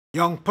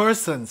Young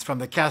persons from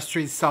the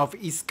Castries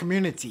Southeast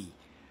community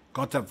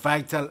got a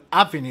vital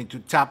avenue to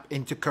tap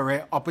into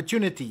career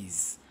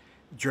opportunities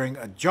during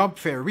a job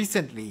fair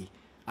recently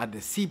at the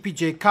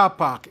CPJ car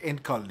park in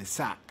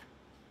Cul-de-Sac.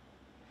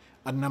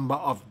 A number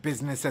of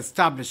business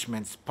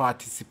establishments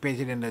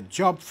participated in the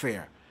job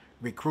fair,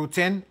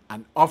 recruiting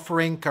and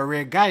offering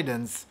career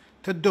guidance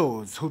to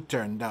those who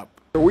turned up.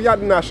 We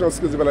at the National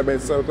Skills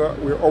Development Center,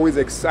 we're always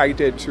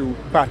excited to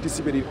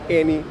participate in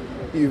any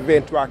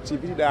event or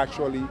activity that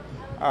actually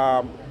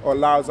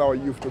allows our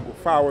youth to go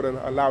forward and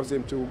allows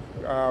them to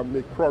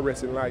make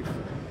progress in life.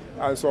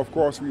 And so, of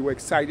course, we were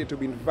excited to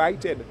be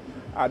invited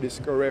at this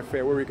career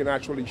fair where we can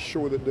actually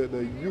show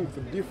the youth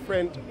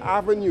different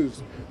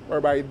avenues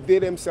whereby they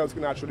themselves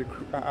can actually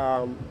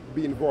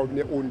be involved in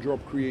their own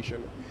job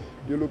creation.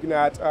 You're looking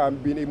at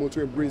being able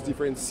to embrace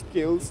different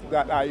skills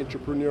that are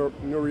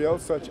entrepreneurial,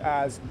 such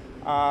as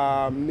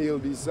nail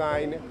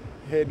design,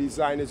 hair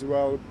design as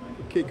well,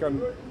 cake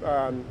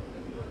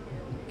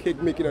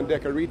making and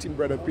decorating,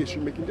 bread and pastry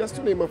making, just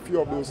to name a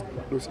few of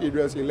those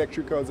areas,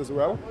 electricals as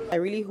well. I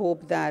really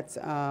hope that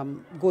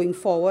going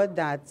forward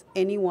that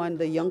anyone,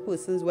 the young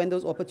persons, when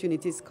those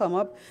opportunities come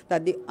up,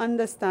 that they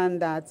understand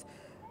that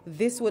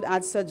this would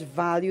add such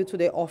value to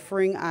their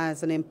offering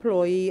as an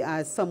employee,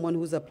 as someone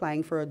who's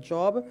applying for a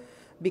job,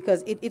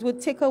 because it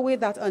would take away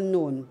that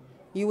unknown.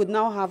 You would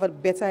now have a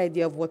better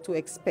idea of what to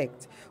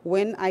expect.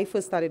 When I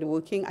first started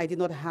working, I did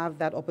not have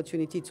that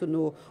opportunity to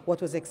know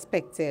what was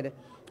expected.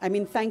 I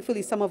mean,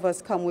 thankfully, some of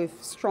us come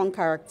with strong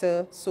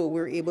character, so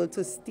we're able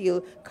to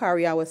still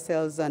carry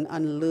ourselves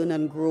and learn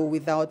and grow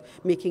without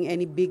making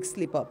any big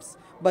slip-ups.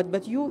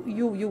 But you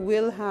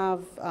will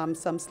have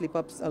some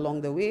slip-ups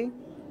along the way,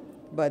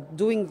 but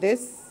doing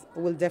this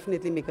will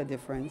definitely make a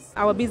difference.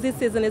 Our busy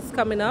season is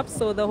coming up,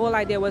 so the whole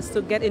idea was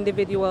to get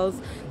individuals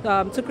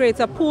to create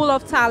a pool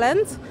of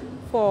talent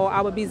for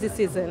our busy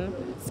season,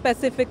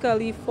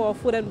 specifically for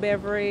food and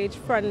beverage,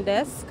 front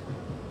desk,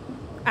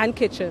 and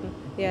kitchen.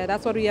 Yeah,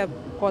 that's what we have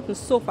gotten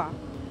so far.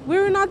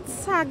 We're not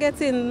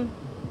targeting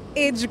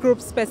age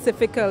groups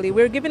specifically.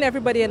 We're giving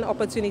everybody an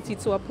opportunity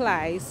to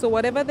apply. So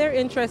whatever they're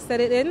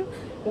interested in,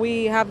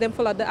 we have them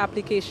fill out the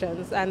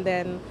applications, and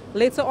then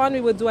later on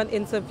we will do an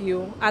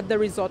interview at the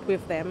resort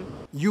with them.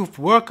 Youth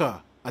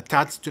worker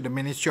attached to the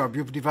Ministry of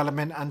Youth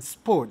Development and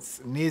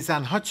Sports,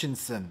 Nathan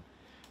Hutchinson,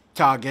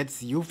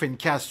 targets youth in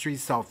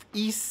Castries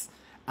Southeast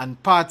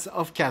and parts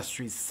of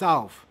Castries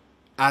South.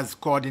 As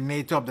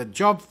coordinator of the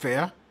job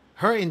fair,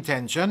 her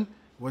intention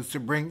was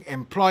to bring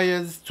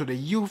employers to the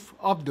youth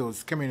of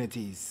those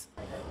communities.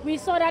 We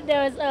saw that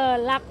there was a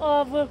lack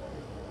of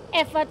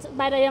effort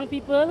by the young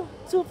people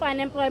to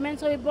find employment,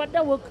 so we brought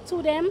the work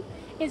to them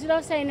instead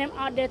of sending them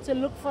out there to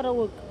look for the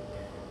work.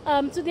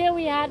 Today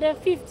we had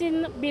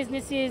 15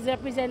 businesses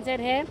represented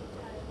here,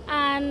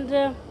 and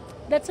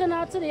the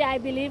turnout today, I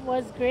believe,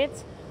 was great.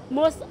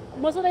 Most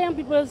of the young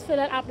people filled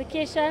out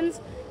applications.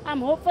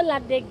 I'm hopeful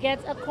that they get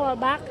a call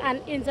back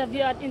and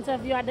interview at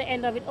the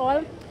end of it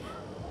all.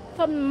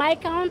 From my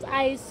count,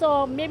 I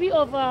saw maybe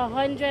over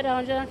 100 or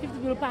 150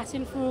 people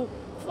passing through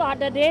throughout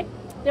the day.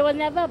 There was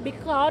never a big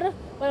crowd,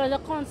 but there was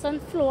a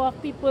constant flow of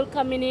people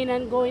coming in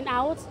and going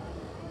out.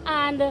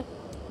 And I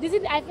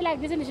feel like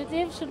this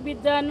initiative should be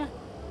done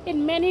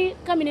in many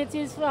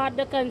communities throughout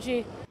the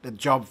country. The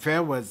job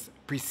fair was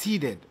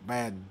preceded by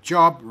a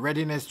job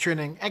readiness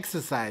training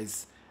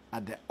exercise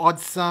at the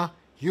Odsa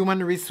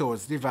Human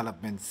Resource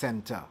Development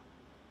Center.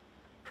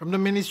 From the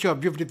Ministry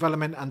of Youth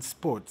Development and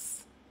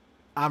Sports,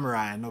 I'm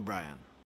Ryan O'Brien.